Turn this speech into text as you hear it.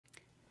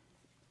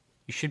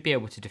you should be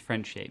able to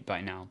differentiate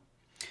by now.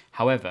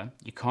 However,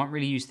 you can't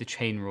really use the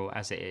chain rule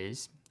as it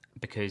is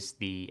because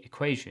the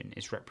equation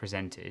is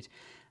represented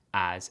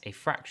as a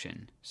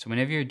fraction. So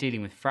whenever you're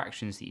dealing with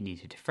fractions that you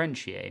need to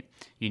differentiate,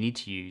 you need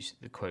to use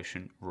the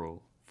quotient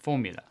rule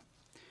formula.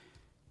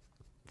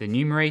 The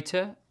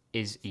numerator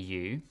is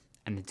u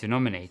and the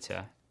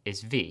denominator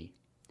is v.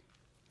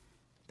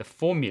 The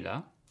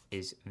formula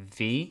is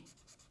v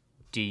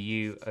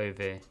du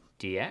over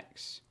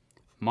dx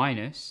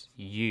minus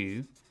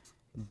u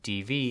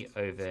dv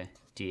over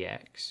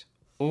dx,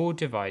 all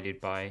divided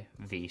by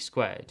v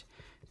squared.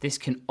 This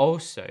can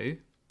also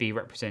be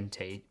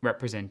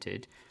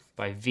represented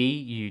by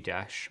vu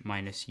dash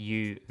minus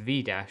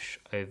uv dash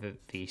over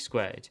v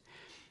squared.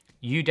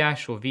 U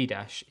dash or v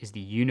dash is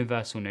the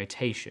universal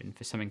notation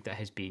for something that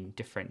has been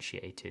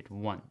differentiated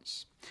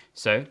once.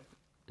 So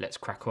let's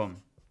crack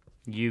on.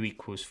 U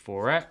equals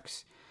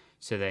 4x,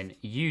 so then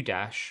u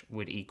dash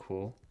would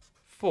equal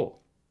 4.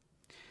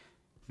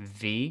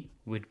 V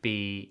would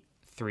be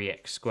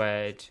 3x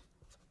squared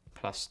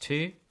plus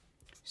 2,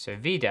 so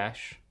v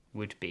dash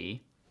would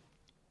be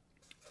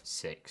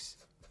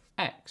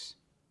 6x.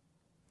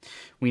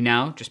 We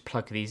now just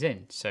plug these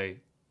in, so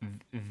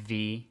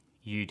v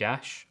u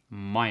dash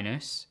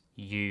minus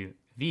u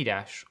v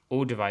dash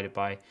all divided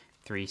by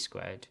 3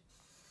 squared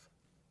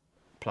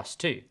plus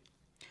 2.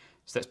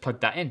 So let's plug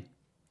that in.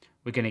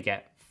 We're going to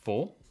get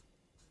 4,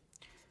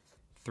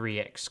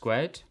 3x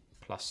squared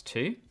plus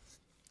 2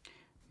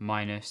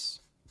 minus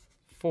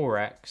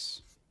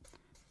 4x,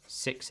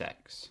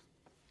 6x,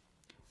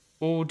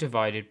 all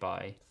divided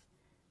by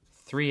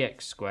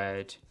 3x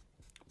squared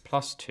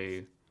plus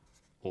 2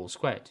 all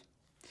squared.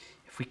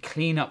 If we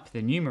clean up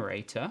the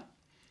numerator,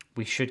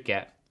 we should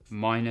get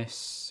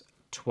minus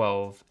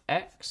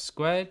 12x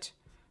squared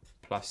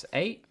plus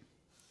 8,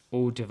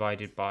 all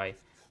divided by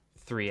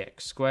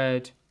 3x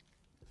squared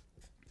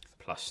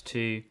plus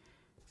 2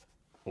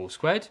 all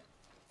squared.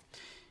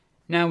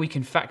 Now we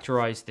can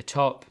factorize the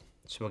top,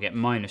 so we'll get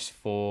minus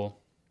 4,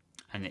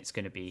 and it's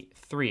going to be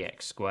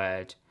 3x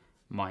squared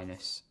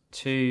minus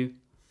 2,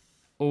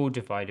 all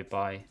divided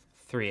by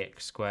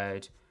 3x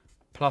squared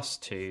plus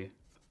 2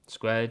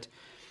 squared.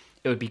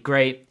 It would be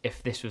great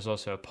if this was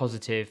also a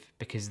positive,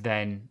 because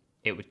then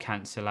it would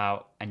cancel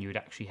out and you would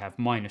actually have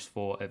minus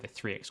 4 over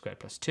 3x squared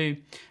plus 2,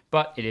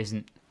 but it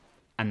isn't,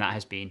 and that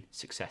has been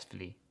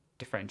successfully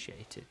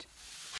differentiated.